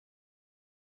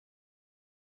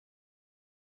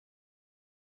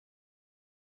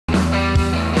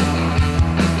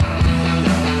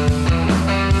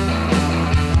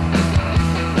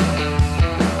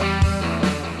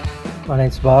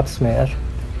name's Bob Smith,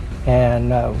 and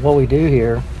what we do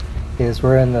here is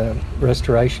we're in the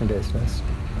restoration business,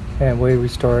 and we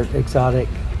restore exotic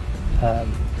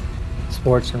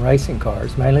sports and racing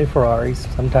cars, mainly Ferraris,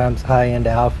 sometimes high-end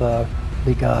Alfa,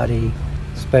 Bugatti,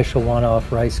 special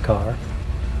one-off race car.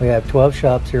 We have 12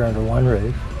 shops here under one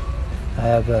roof. I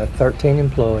have 13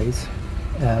 employees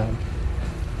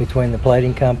between the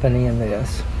plating company and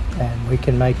this, and we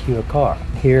can make you a car.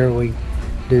 Here we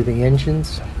do the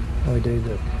engines, we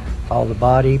do all the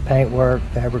body, paintwork,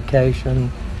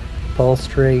 fabrication,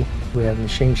 upholstery. We have a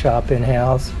machine shop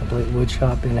in-house, a complete wood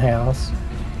shop in-house,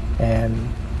 and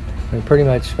we pretty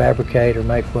much fabricate or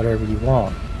make whatever you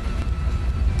want.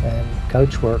 And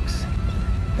Coachworks,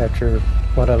 after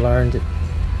what I learned at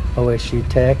OSU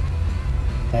Tech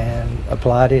and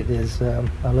applied it, is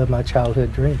I lived my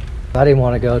childhood dream. I didn't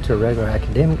want to go to a regular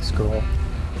academic school,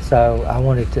 so I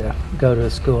wanted to go to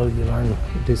a school you learn to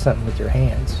do something with your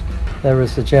hands. There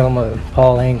was a gentleman,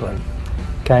 Paul England,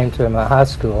 came to my high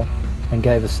school and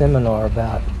gave a seminar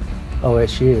about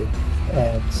OSU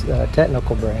and its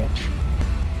technical branch.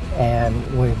 And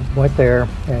we went there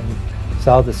and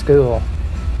saw the school,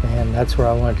 and that's where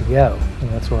I wanted to go, and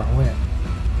that's where I went.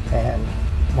 And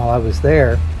while I was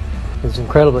there, it was an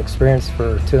incredible experience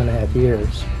for 2.5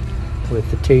 years with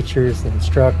the teachers, the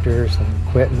instructors, and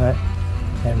equipment.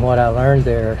 And what I learned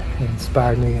there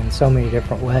inspired me in so many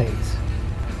different ways.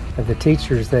 The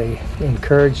teachers, they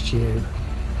encouraged you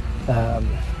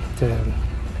the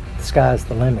sky's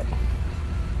the limit.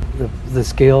 The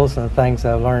skills and the things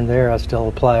I learned there I still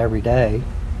apply every day.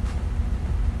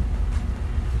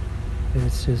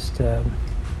 It's just, I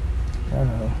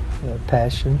don't know, the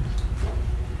passion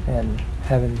and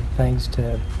having things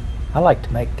I like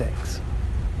to make things.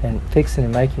 And fixing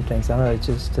and making things, I don't know, it's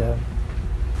just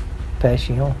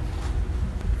passion.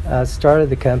 I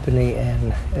started the company in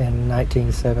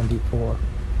 1974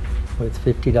 with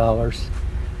 $50,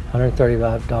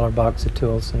 $135 box of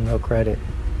tools and no credit.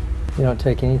 You don't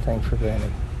take anything for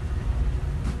granted.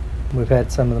 We've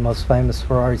had some of the most famous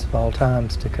Ferraris of all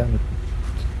times to come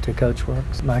to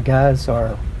Coachworks. My guys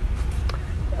are,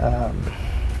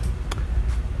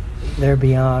 they're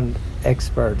beyond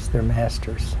experts, they're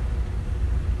masters.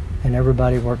 And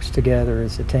everybody works together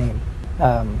as a team.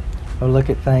 We'll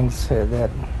look at things that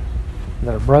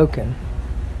are broken,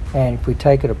 and if we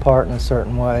take it apart in a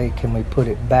certain way, can we put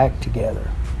it back together?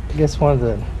 I guess one of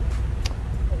the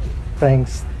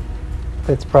things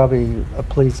that's probably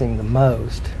pleasing the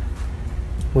most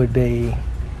would be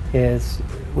is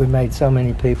we made so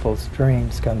many people's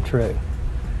dreams come true.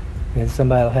 And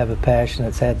somebody will have a passion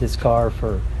that's had this car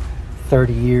for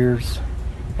 30 years,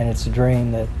 and it's a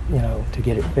dream that, you know, to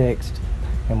get it fixed.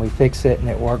 And we fix it and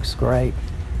it works great,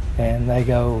 and they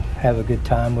go have a good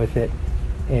time with it.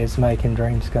 It's making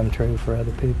dreams come true for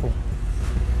other people.